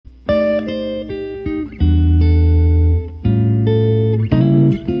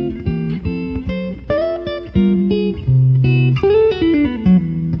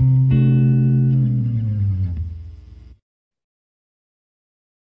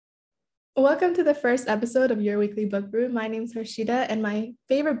Welcome to the first episode of Your Weekly Book Brew. My name is Harshita, and my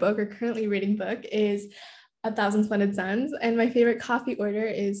favorite book or currently reading book is A Thousand Splendid Suns. And my favorite coffee order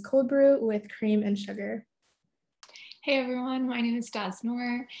is cold brew with cream and sugar. Hey everyone, my name is Daz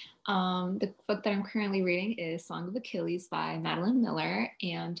Noor. The book that I'm currently reading is Song of Achilles by Madeline Miller.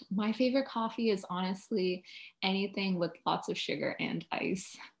 And my favorite coffee is honestly anything with lots of sugar and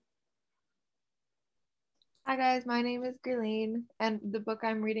ice. Hi guys, my name is Gurleen, and the book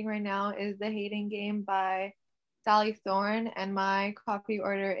I'm reading right now is The Hating Game by Sally Thorne, and my coffee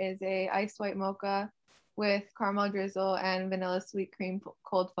order is a iced white mocha with caramel drizzle and vanilla sweet cream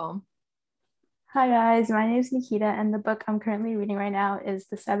cold foam. Hi guys, my name is Nikita, and the book I'm currently reading right now is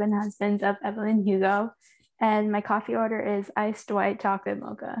The Seven Husbands of Evelyn Hugo, and my coffee order is iced white chocolate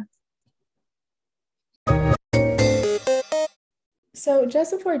mocha. So,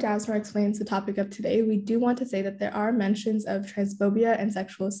 just before Jasmine explains the topic of today, we do want to say that there are mentions of transphobia and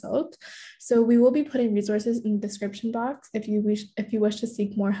sexual assault. So, we will be putting resources in the description box if you wish to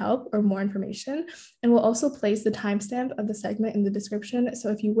seek more help or more information. And we'll also place the timestamp of the segment in the description.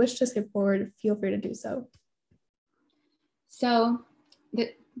 So, if you wish to skip forward, feel free to do so. So,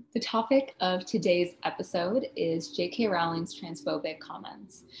 the topic of today's episode is J.K. Rowling's transphobic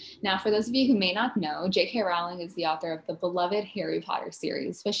comments. Now, for those of you who may not know, J.K. Rowling is the author of the beloved Harry Potter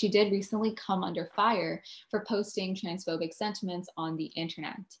series, but she did recently come under fire for posting transphobic sentiments on the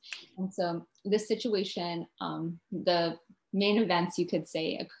internet. And so this situation, the main events, you could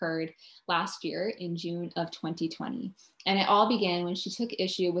say, occurred last year in June of 2020. And it all began when she took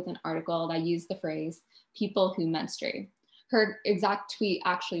issue with an article that used the phrase, people who menstruate. Her exact tweet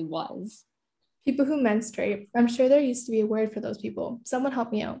actually was, people who menstruate. I'm sure there used to be a word for those people. Someone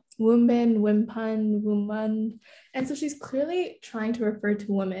help me out. Woombin, wimpun, woman. And so she's clearly trying to refer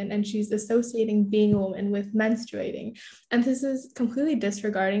to women, and she's associating being a woman with menstruating. And this is completely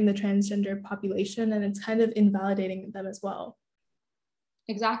disregarding the transgender population, and it's kind of invalidating them as well.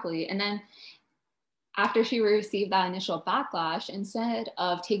 Exactly. And then after she received that initial backlash, instead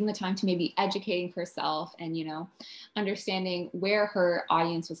of taking the time to maybe educating herself and, understanding where her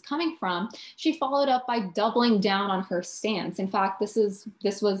audience was coming from, she followed up by doubling down on her stance. In fact, this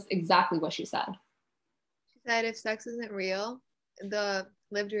was exactly what she said. She said, if sex isn't real, the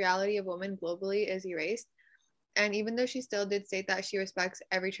lived reality of women globally is erased. And even though she still did state that she respects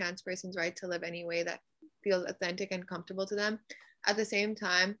every trans person's right to live any way that feels authentic and comfortable to them, at the same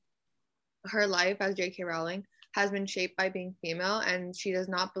time, her life as J.K. Rowling has been shaped by being female, and she does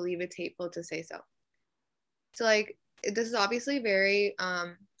not believe it's hateful to say so. So this is obviously very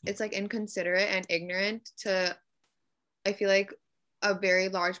it's inconsiderate and ignorant to, I feel like, a very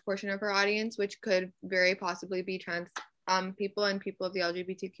large portion of her audience, which could very possibly be trans people and people of the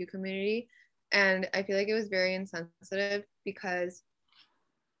LGBTQ community. And I feel like it was very insensitive because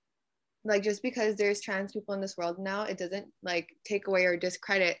just because there's trans people in this world now, it doesn't take away or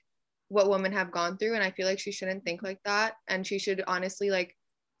discredit what women have gone through. And I feel like she shouldn't think like that, and she should honestly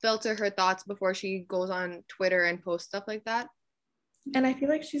filter her thoughts before she goes on Twitter and posts stuff like that. And I feel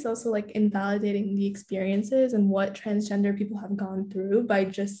like she's also invalidating the experiences and what transgender people have gone through by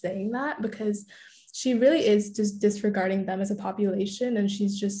just saying that, because she really is just disregarding them as a population, and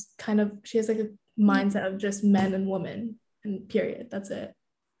she's just she has a mindset of just men and women, and period. That's it.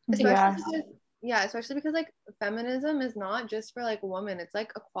 Especially because feminism is not just for women, it's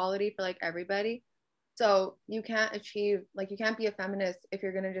equality for everybody. So you can't achieve you can't be a feminist if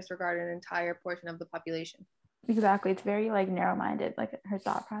you're going to disregard an entire portion of the population. Exactly. It's very narrow-minded, her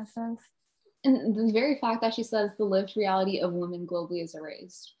thought process. And the very fact that she says the lived reality of women globally is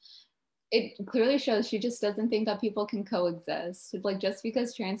erased, it clearly shows she just doesn't think that people can coexist. Just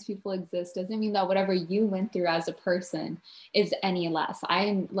because trans people exist doesn't mean that whatever you went through as a person is any less.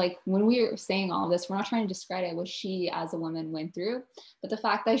 When we were saying all of this, we're not trying to discredit what she as a woman went through, but the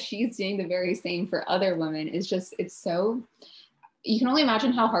fact that she's doing the very same for other women is just, it's so, you can only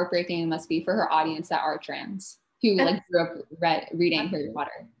imagine how heartbreaking it must be for her audience that are trans, who grew up reading Harry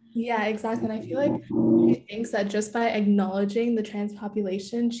Potter. Yeah, exactly. And I feel like she thinks that just by acknowledging the trans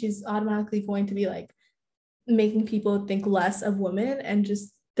population, she's automatically going to be making people think less of women, and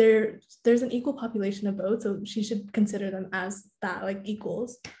just there's an equal population of both, so she should consider them as that,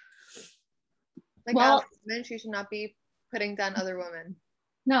 equals. As women, she should not be putting down other women.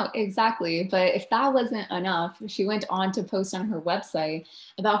 No, exactly. But if that wasn't enough, she went on to post on her website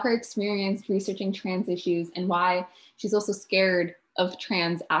about her experience researching trans issues and why she's also scared of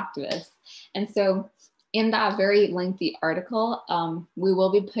trans activists. And so in that very lengthy article, we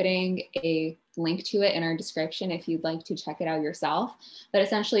will be putting a link to it in our description if you'd like to check it out yourself. But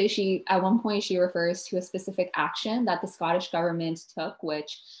essentially, at one point, she refers to a specific action that the Scottish government took,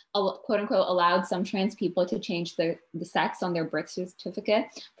 which quote unquote allowed some trans people to change the sex on their birth certificate,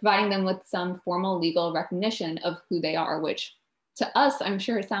 providing them with some formal legal recognition of who they are, which to us, I'm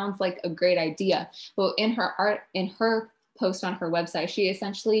sure it sounds like a great idea. But in her post on her website, she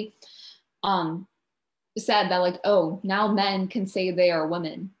essentially said that like, oh, now men can say they are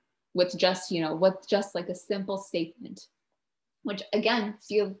women with just, like a simple statement, which again,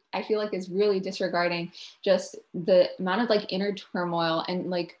 I feel like is really disregarding just the amount of like inner turmoil and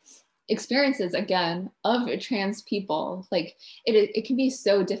like experiences again of trans people. Like it can be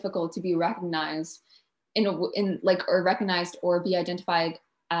so difficult to be recognized or recognized or be identified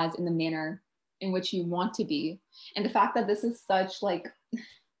as in the manner in which you want to be. And the fact that this is such like,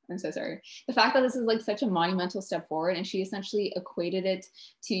 I'm so sorry. The fact that this is like such a monumental step forward, and she essentially equated it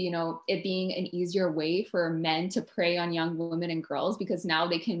to, it being an easier way for men to prey on young women and girls because now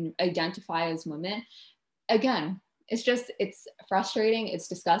they can identify as women. Again, it's frustrating, it's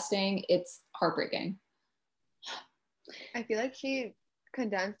disgusting, it's heartbreaking. I feel like she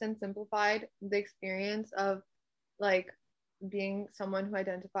condensed and simplified the experience of like being someone who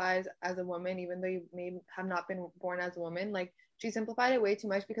identifies as a woman, even though you may have not been born as a woman. Like she simplified it way too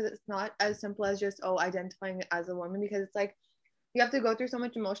much because it's not as simple as just identifying as a woman, because it's like you have to go through so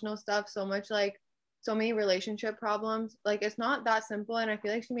much emotional stuff, so many relationship problems. Like it's not that simple, and I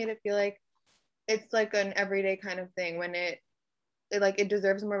feel like she made it feel like it's like an everyday kind of thing when it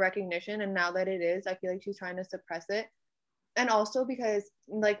deserves more recognition. And now that it is, I feel like she's trying to suppress it. And also because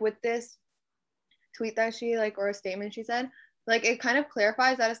like with this tweet that she or a statement she said, like it kind of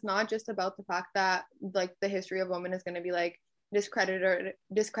clarifies that it's not just about the fact that like the history of women is going to be like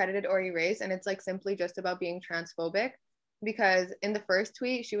discredited or erased, and it's like simply just about being transphobic. Because in the first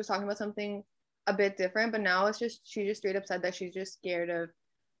tweet she was talking about something a bit different, but now she just straight up said that she's just scared of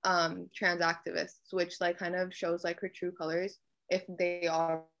trans activists, which like kind of shows like her true colors if they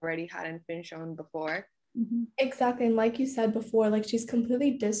already hadn't been shown before. Mm-hmm. Exactly. And like you said before, like she's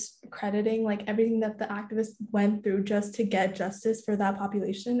completely discrediting like everything that the activists went through just to get justice for that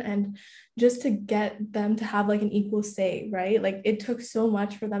population and just to get them to have like an equal say, right? Like it took so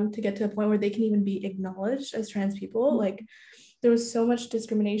much for them to get to a point where they can even be acknowledged as trans people. Mm-hmm. Like there was so much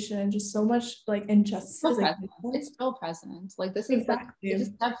discrimination and just so much like injustice. It's still present. Like this is exactly. It's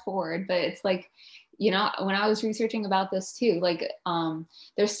a step forward, but it's like, when I was researching about this too, like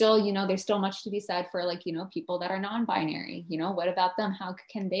there's still much to be said for like, people that are non-binary. What about them? How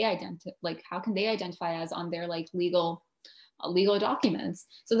can they identify as on their like legal documents?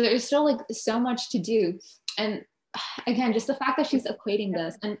 So there's still like so much to do. And again, just the fact that she's equating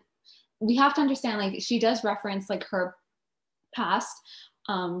this, and we have to understand, like she does reference like her past,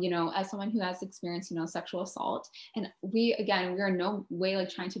 as someone who has experienced, sexual assault. And we are in no way like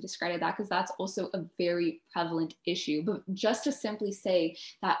trying to discredit that, because that's also a very prevalent issue. But just to simply say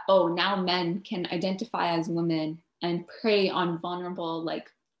that, oh, now men can identify as women and prey on vulnerable like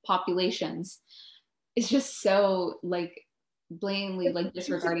populations, it's just so like blatantly like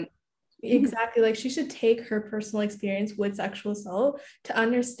disregarding. Exactly. Like she should take her personal experience with sexual assault to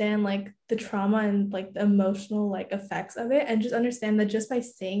understand like the trauma and like the emotional like effects of it, and just understand that just by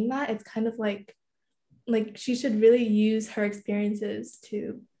saying that, it's kind of like she should really use her experiences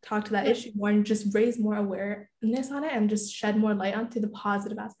to talk to that issue more and just raise more awareness on it and just shed more light onto the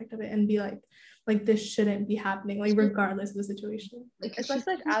positive aspect of it and be like this shouldn't be happening, like regardless of the situation. Like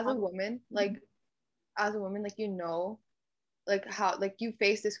especially like as a woman, like like how like you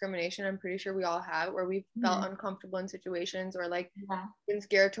face discrimination. I'm pretty sure we all have, where we've felt uncomfortable in situations or like been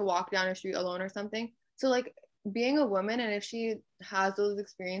scared to walk down a street alone or something. So like being a woman, and if she has those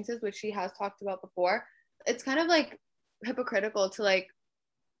experiences, which she has talked about before, it's kind of like hypocritical to like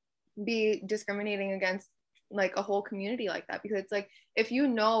be discriminating against like a whole community like that, because it's like if you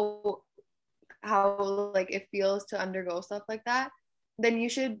know how like it feels to undergo stuff like that, then you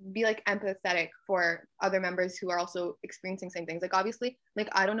should be like empathetic for other members who are also experiencing same things. Like obviously, like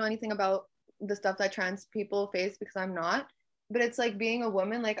I don't know anything about the stuff that trans people face because I'm not, but it's like being a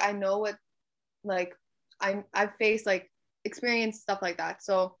woman, like I know what like I've faced like experienced stuff like that.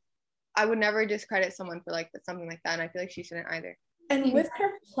 So I would never discredit someone for like something like that, and I feel like she shouldn't either. And with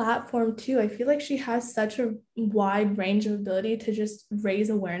her platform too, I feel like she has such a wide range of ability to just raise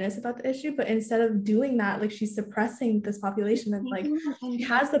awareness about the issue. But instead of doing that, like she's suppressing this population, and like she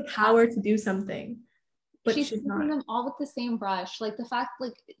has the power to do something, but she's painting them all with the same brush. Like the fact,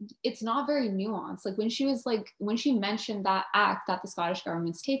 like it's not very nuanced. Like when she mentioned that act that the Scottish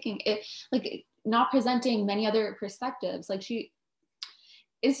government's taking, it like not presenting many other perspectives. Like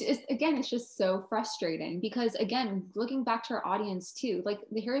it's just, again, it's just so frustrating because, again, looking back to our audience too, like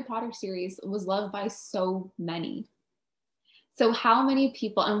the Harry Potter series was loved by so many. So how many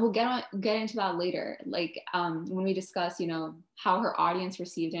people, and we'll get into that later, like when we discuss, you know, how her audience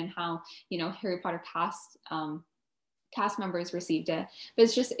received it and how, you know, Harry Potter cast members received it.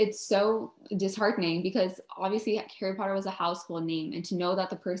 But it's so disheartening because obviously Harry Potter was a household name, and to know that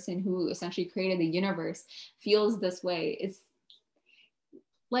the person who essentially created the universe feels this way is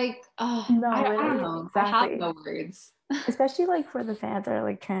like, No, I don't really, know. exactly. I have no words. Especially like for the fans that are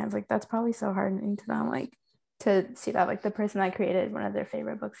like trans, like that's probably so hardening to them, like to see that like the person that created one of their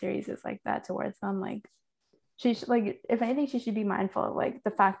favorite book series is like that towards them. Like she should, like, if anything, she should be mindful of like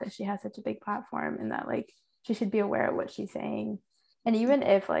the fact that she has such a big platform and that like she should be aware of what she's saying. And even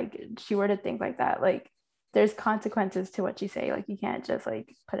if like she were to think like that, like there's consequences to what you say. Like you can't just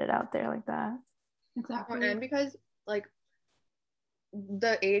like put it out there like that. Exactly. And because like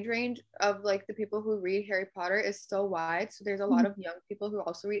the age range of like the people who read Harry Potter is so wide, so there's a lot of young people who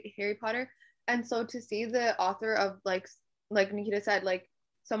also read Harry Potter, and so to see the author of like Nikita said, like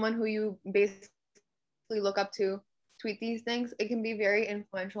someone who you basically look up to tweet these things, it can be very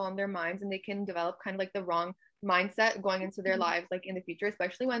influential on their minds, and they can develop kind of like the wrong mindset going into their lives, like in the future,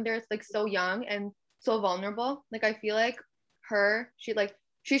 especially when they're like so young and so vulnerable. Like I feel like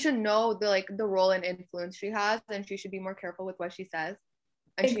she should know the like the role and influence she has, and she should be more careful with what she says.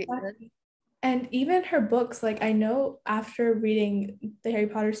 And Exactly. And even her books, like I know after reading the Harry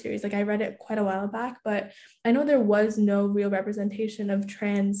Potter series, like I read it quite a while back, but I know there was no real representation of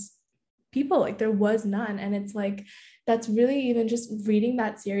trans people. Like there was none. And it's like, that's really, even just reading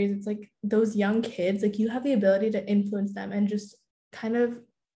that series, it's like those young kids, like you have the ability to influence them and just kind of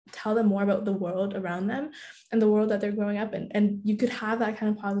tell them more about the world around them and the world that they're growing up in. And you could have that kind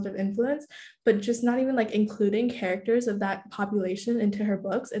of positive influence, but just not even like including characters of that population into her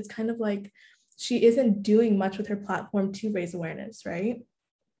books. It's kind of like she isn't doing much with her platform to raise awareness, right?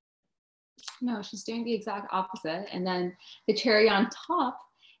 No, she's doing the exact opposite. And then the cherry on top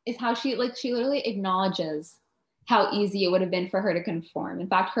is how she literally acknowledges how easy it would have been for her to conform. In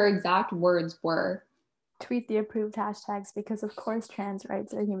fact, her exact words were, tweet the approved hashtags because of course trans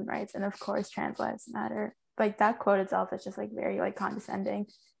rights are human rights and of course trans lives matter. Like that quote itself is just like very like condescending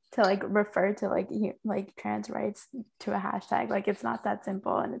to like refer to like trans rights to a hashtag. Like it's not that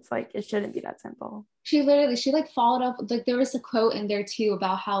simple, and it's like it shouldn't be that simple. she like followed up, like there was a quote in there too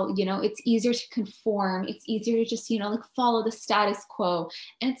about how, you know, it's easier to conform, it's easier to just, you know, like follow the status quo.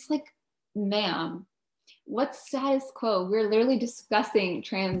 And it's like, ma'am, what status quo? We're literally discussing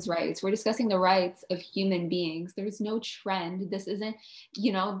trans rights. We're discussing the rights of human beings. There's no trend. This isn't,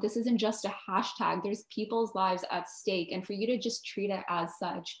 you know, this isn't just a hashtag. There's people's lives at stake. And for you to just treat it as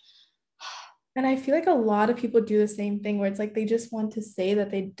such. And I feel like a lot of people do the same thing where it's like they just want to say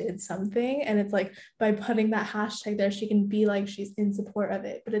that they did something. And it's like by putting that hashtag there, she can be like she's in support of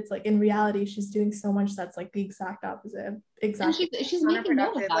it. But it's like in reality, she's doing so much that's like the exact opposite. Exactly. And she's making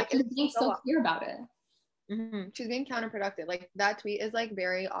note of that. Like, she's being so clear about it. Mm-hmm. She's being counterproductive. Like that tweet is like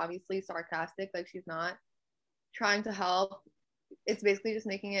very obviously sarcastic. Like she's not trying to help. It's basically just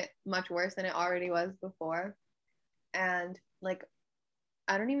making it much worse than it already was before. And like,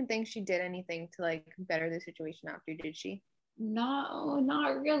 I don't even think she did anything to like better the situation after, did she? No,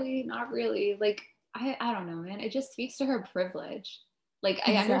 not really. Not really. Like, I don't know, man. It just speaks to her privilege. Like,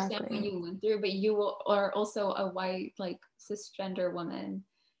 I understand what you went through, but you are also a white, like, cisgender woman.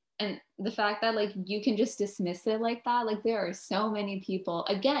 And the fact that like you can just dismiss it like that, like there are so many people,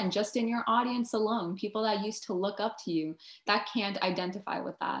 again, just in your audience alone, people that used to look up to you that can't identify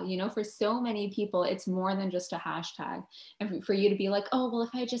with that. You know, for so many people, it's more than just a hashtag. And for you to be like, oh, well, if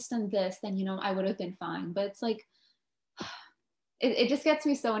I had just done this, then, you know, I would have been fine. But it's like, it just gets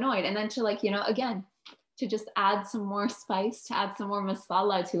me so annoyed. And then to like, you know, again, to just add some more spice, to add some more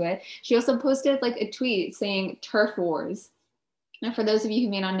masala to it. She also posted like a tweet saying TERF wars. And for those of you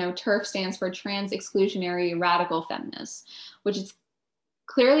who may not know, TERF stands for Trans Exclusionary Radical Feminists, which is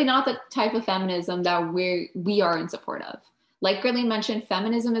clearly not the type of feminism that we are in support of. Like Gurleen mentioned,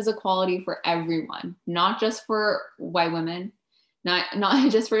 feminism is equality for everyone, not just for white women, not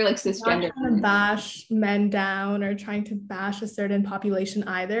just for like cisgender. Not trying to bash men down or trying to bash a certain population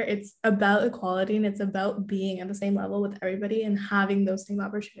either. It's about equality, and it's about being at the same level with everybody and having those same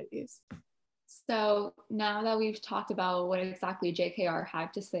opportunities. So now that we've talked about what exactly JKR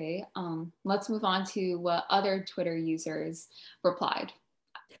had to say, let's move on to what other Twitter users replied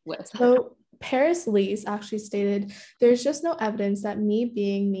with. So Paris Lees actually stated, "There's just no evidence that me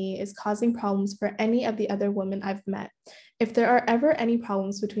being me is causing problems for any of the other women I've met. If there are ever any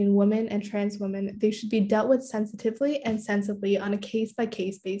problems between women and trans women, they should be dealt with sensitively and sensibly on a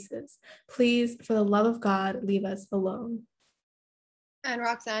case-by-case basis. Please, for the love of God, leave us alone." And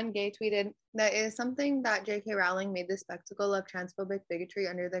Roxanne Gay tweeted, "That is something that J.K. Rowling made the spectacle of transphobic bigotry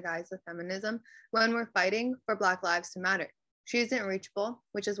under the guise of feminism when we're fighting for Black lives to matter. She isn't reachable,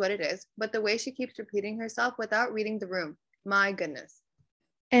 which is what it is, but the way she keeps repeating herself without reading the room, my goodness."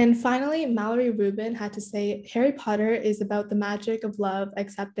 And finally, Mallory Rubin had to say, "Harry Potter is about the magic of love,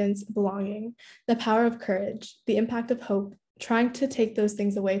 acceptance, belonging, the power of courage, the impact of hope. Trying to take those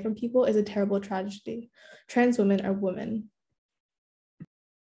things away from people is a terrible tragedy. Trans women are women."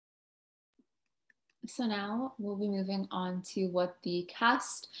 So now we'll be moving on to what the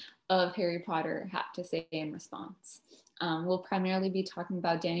cast of Harry Potter had to say in response. We'll primarily be talking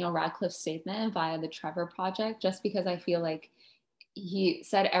about Daniel Radcliffe's statement via the Trevor Project, just because I feel like he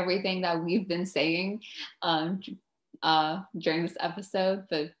said everything that we've been saying during this episode,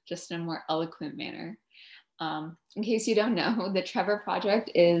 but just in a more eloquent manner. In case you don't know, the Trevor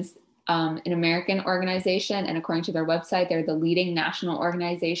Project is an American organization, and according to their website, they're the leading national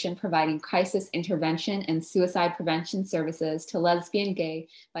organization providing crisis intervention and suicide prevention services to lesbian, gay,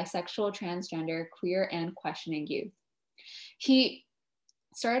 bisexual, transgender, queer, and questioning youth. He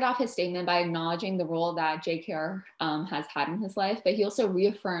started off his statement by acknowledging the role that JKR has had in his life, but he also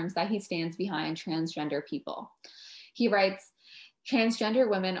reaffirms that he stands behind transgender people. He writes, "Transgender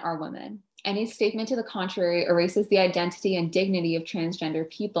women are women. Any statement to the contrary erases the identity and dignity of transgender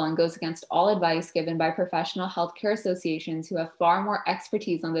people and goes against all advice given by professional healthcare associations who have far more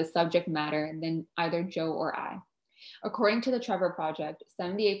expertise on this subject matter than either Joe or I. According to the Trevor Project,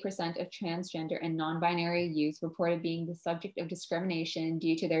 78% of transgender and non-binary youth reported being the subject of discrimination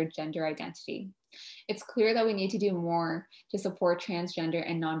due to their gender identity. It's clear that we need to do more to support transgender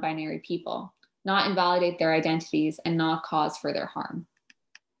and non-binary people, not invalidate their identities and not cause further harm."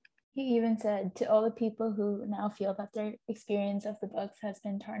 He even said, "To all the people who now feel that their experience of the books has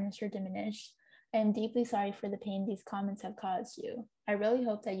been tarnished or diminished, I am deeply sorry for the pain these comments have caused you. I really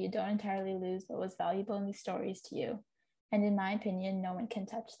hope that you don't entirely lose what was valuable in these stories to you. And in my opinion, no one can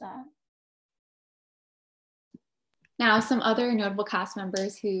touch that." Now, some other notable cast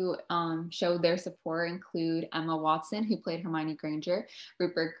members who showed their support include Emma Watson, who played Hermione Granger,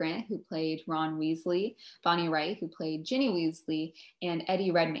 Rupert Grint, who played Ron Weasley, Bonnie Wright, who played Ginny Weasley, and Eddie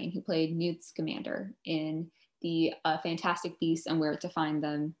Redmayne, who played Newt Scamander in the Fantastic Beasts and Where to Find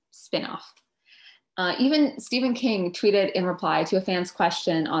Them spinoff. Even Stephen King tweeted in reply to a fan's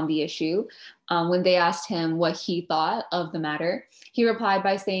question on the issue when they asked him what he thought of the matter. He replied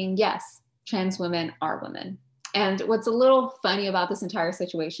by saying, "Yes, trans women are women." And what's a little funny about this entire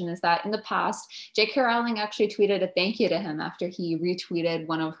situation is that in the past, J.K. Rowling actually tweeted a thank you to him after he retweeted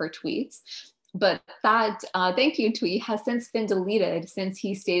one of her tweets. But that thank you tweet has since been deleted since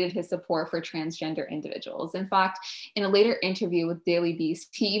he stated his support for transgender individuals. In fact, in a later interview with Daily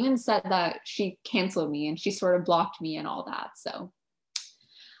Beast, he even said that she canceled me and she sort of blocked me and all that. So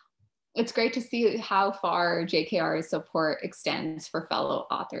it's great to see how far JKR's support extends for fellow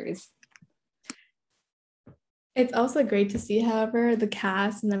authors. It's also great to see, however, the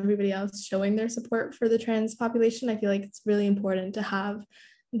cast and everybody else showing their support for the trans population. I feel like it's really important to have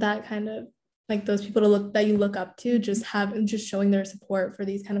that kind of, like, those people that you look up to just showing their support for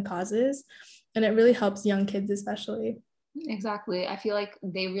these kind of causes. And it really helps young kids especially. Exactly. I feel like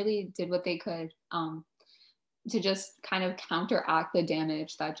they really did what they could to just kind of counteract the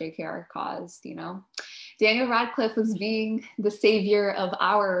damage that JKR caused, you know. Daniel Radcliffe was being the savior of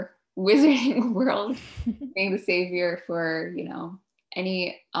our wizarding world, being the savior for, you know,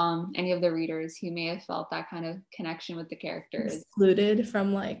 any of the readers who may have felt that kind of connection with the characters, excluded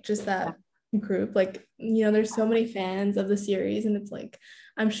from like just that group. Like, you know, there's so many fans of the series and it's like,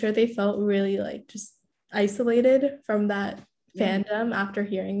 I'm sure they felt really like just isolated from that fandom after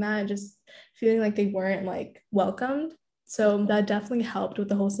hearing that and just feeling like they weren't like welcomed. So that definitely helped with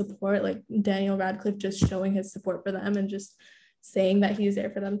the whole support, like Daniel Radcliffe just showing his support for them and just saying that he's there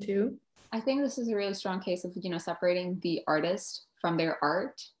for them too. I think this is a really strong case of, you know, separating the artist from their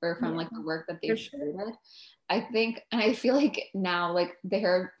art or from like the work that they've created. I think, and I feel like now like the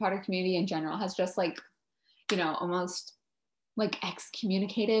Harry Potter community in general has just like, you know, almost like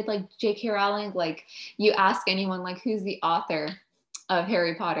excommunicated like J.K. Rowling. Like you ask anyone like who's the author of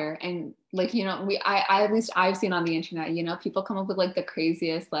Harry Potter and like, you know, I at least I've seen on the internet, you know, people come up with like the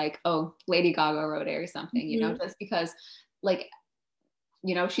craziest like, oh, Lady Gaga wrote it or something, you know, just because like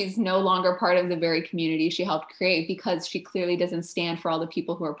you know, she's no longer part of the very community she helped create because she clearly doesn't stand for all the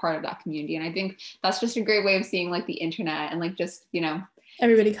people who are part of that community. And I think that's just a great way of seeing like the internet and like just, you know,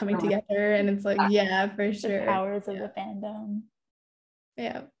 everybody coming together, and it's like, yeah, for sure. The powers of the fandom.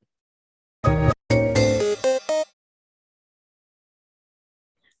 Yeah.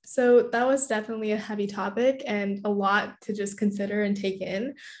 So that was definitely a heavy topic and a lot to just consider and take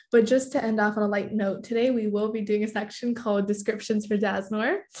in. But just to end off on a light note, today we will be doing a section called Descriptions for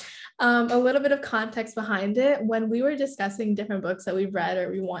Dasnor. A little bit of context behind it. When we were discussing different books that we've read or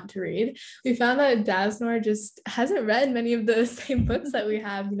we want to read, we found that Dasnor just hasn't read many of the same books that we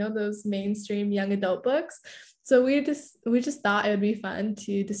have, you know, those mainstream young adult books. So we just thought it would be fun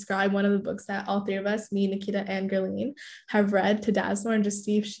to describe one of the books that all three of us, me, Nikita, and Gerline, have read to Dasnor and just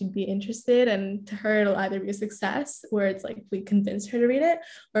see if she'd be interested. And to her, it'll either be a success where it's like we convinced her to read it,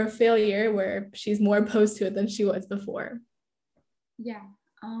 or a failure where she's more opposed to it than she was before. Yeah.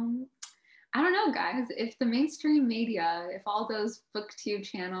 I don't know, guys. If the mainstream media, if all those booktube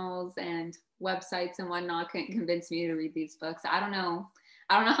channels and websites and whatnot can convince me to read these books, I don't know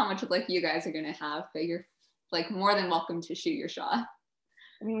how much like you guys are gonna have, but you're like more than welcome to shoot your shot.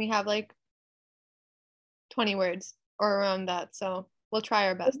 I mean, we have like 20 words or around that, so we'll try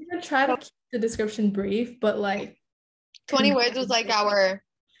our best. We're gonna try to keep the description brief, but like 20 words was like our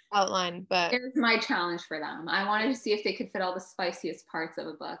outline, but here's my challenge for them. I wanted to see if they could fit all the spiciest parts of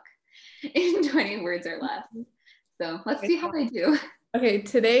a book in 20 words or less. So let's see how they do. Okay,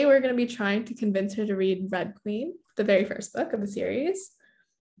 today we're going to be trying to convince her to read Red Queen, the very first book of the series.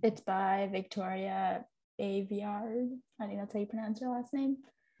 It's by Victoria Aveyard. I think that's how you pronounce her last name.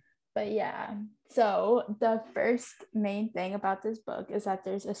 But yeah, so the first main thing about this book is that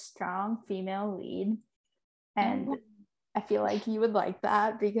there's a strong female lead. And I feel like you would like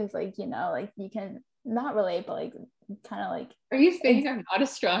that because, like, you know, like you can not relate, but like kind of like. Are you saying I'm not a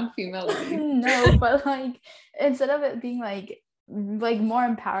strong female lead? No, but like instead of it being like more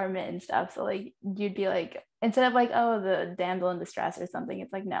empowerment and stuff, so like you'd be like, instead of like, oh, the damsel in distress or something,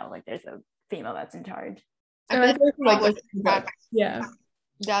 it's like, no, like there's a female that's in charge. I feel like yeah,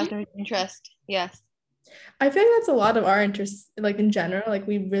 Dasnor's interest. Yes, I feel like that's a lot of our interest, like in general, like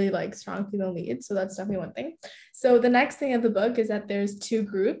we really like strong female leads, so that's definitely one thing. So the next thing of the book is that there's two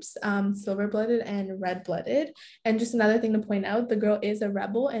groups, silver-blooded and red-blooded. And just another thing to point out, the girl is a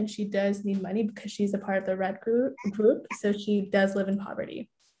rebel and she does need money because she's a part of the red group, so she does live in poverty.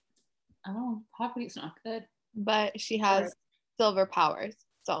 Oh, poverty's not good. But she has silver powers,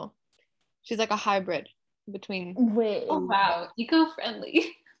 so she's like a hybrid between. Wait. Oh wow,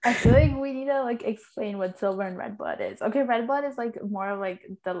 eco-friendly. I feel like we need to like explain what silver and red blood is. Okay, red blood is like more of like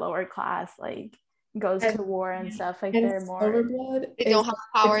the lower class, like goes to war and stuff. Like they're more silver blood. They don't have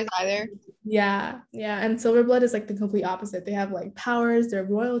powers either. Yeah, and silver blood is like the complete opposite. They have like powers, they're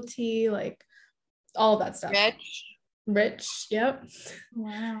royalty, like all that stuff. Rich, yep.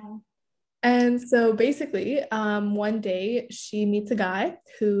 Wow. And so basically, one day she meets a guy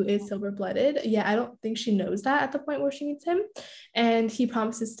who is silver-blooded. Yeah, I don't think she knows that at the point where she meets him. And he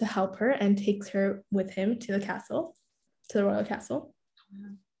promises to help her and takes her with him to the castle, to the royal castle.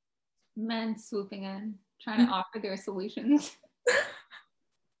 Men swooping in, trying to offer their solutions.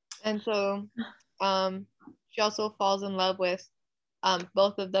 And so she also falls in love with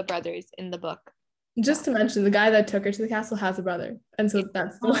both of the brothers in the book. Just to mention, the guy that took her to the castle has a brother, and so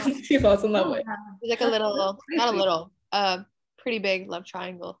that's the one she falls in love with. It's like a little, not a little, pretty big love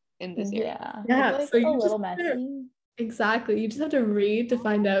triangle in this area. Yeah. Like So a you little just messy. exactly. You just have to read to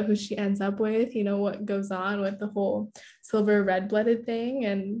find out who she ends up with. You know what goes on with the whole silver red blooded thing,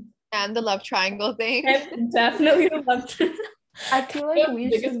 and the love triangle thing. and definitely the love triangle. I feel like The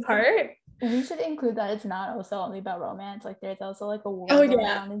biggest part. we should include that it's not also only about romance. Like there's also like a war Oh, going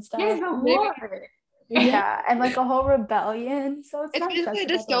yeah. on and stuff. There's a war. Yeah, and like a whole rebellion. So it's not basically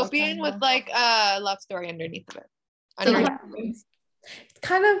just about the love dystopian with triangle. like a love story underneath of it. So Yeah. it's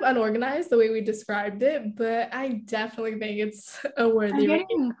kind of unorganized the way we described it, but I definitely think it's a I'm worthy read.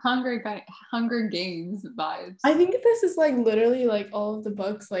 getting Hunger Games vibes. I think this is like literally like all of the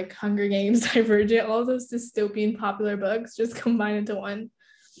books, like Hunger Games, Divergent, all those dystopian popular books just combined into one.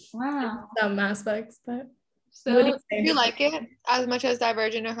 Wow. Some aspects, but So what do you Do think? you like it as much as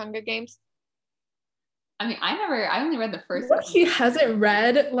Divergent or Hunger Games? I mean, I only read the first What, one. she hasn't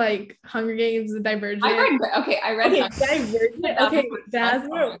read like Hunger Games, Divergent. I read Okay, Divergent. Okay, That's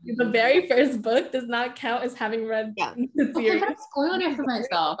Dasnor, the very first book does not count as having read Yeah. the Okay, series. I'm spoiling it for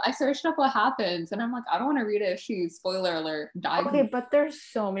myself. I searched up what happens and I'm like, I don't want to read it if she, spoiler alert, dies. Okay, but there's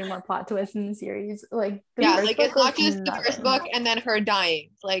so many more plot twists in the series. Like the Yeah, first like book it's not was just the first nothing. book and then her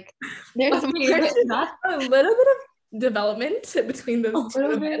dying. Like there's some Okay, but that's A little bit of development between A those two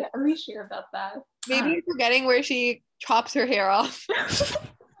little bit. events. Are we sure about that? Maybe you're forgetting where she chops her hair off.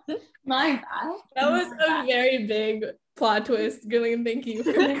 My bad. That was a very big plot twist. Gillian, thank you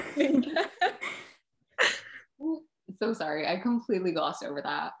for mentioning that. So sorry, I completely glossed over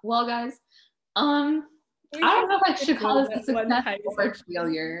that. Well, guys, I don't know if I should call this a success or a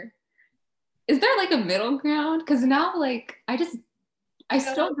failure. Is there like a middle ground? Because now, like, I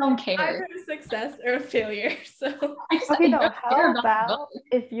still don't care. Either a success or a failure. So okay, no. How about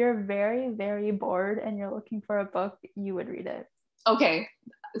if you're very, very bored and you're looking for a book, you would read it? Okay,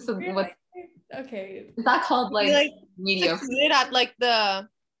 so really? what? Okay, Is that called like mediocre? Succeeded at like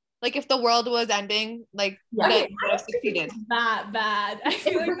if the world was ending, like yeah. you would have succeeded. That bad. I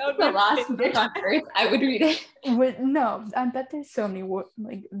feel like that would the last book on earth. I would read it. No, I bet there's so many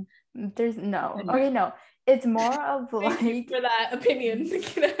like. There's no. Okay, no. It's more of like for that opinion.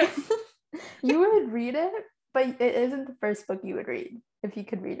 You would read it, but it isn't the first book you would read if you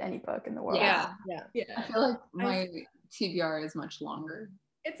could read any book in the world. Yeah. I feel like my TBR is much longer.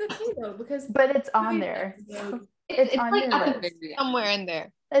 It's okay though because but it's on there. So it's on like your at list. the very end. Somewhere in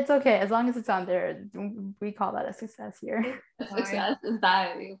there. It's okay as long as it's on there. We call that a success here. A success is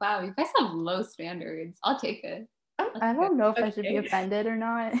that wow, you guys have low standards. I'll take it. I don't know if I should be offended or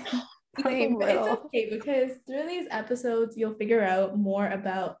not. It's okay because through these episodes you'll figure out more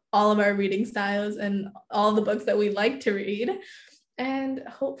about all of our reading styles and all the books that we like to read, and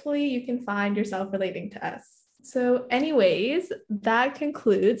hopefully you can find yourself relating to us. So anyways, that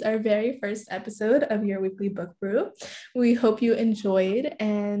concludes our very first episode of your weekly book brew. We hope you enjoyed,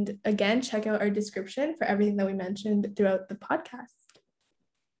 and again, check out our description for everything that we mentioned throughout the podcast.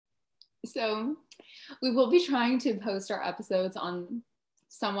 So we will be trying to post our episodes on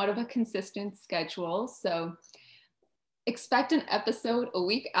somewhat of a consistent schedule. So expect an episode a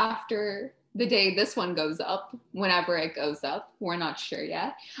week after the day this one goes up, whenever it goes up. We're not sure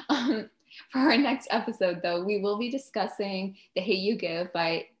yet. For our next episode, though, we will be discussing The Hate U Give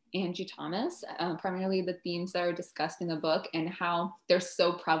by Angie Thomas, primarily the themes that are discussed in the book and how they're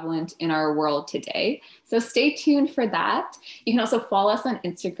so prevalent in our world today. So stay tuned for that. You can also follow us on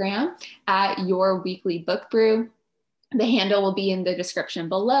Instagram at Your Weekly Book Brew. The handle will be in the description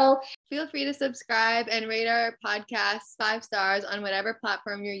below. Feel free to subscribe and rate our podcast 5 stars on whatever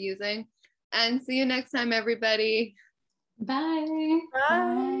platform you're using. And see you next time, everybody. Bye. Bye.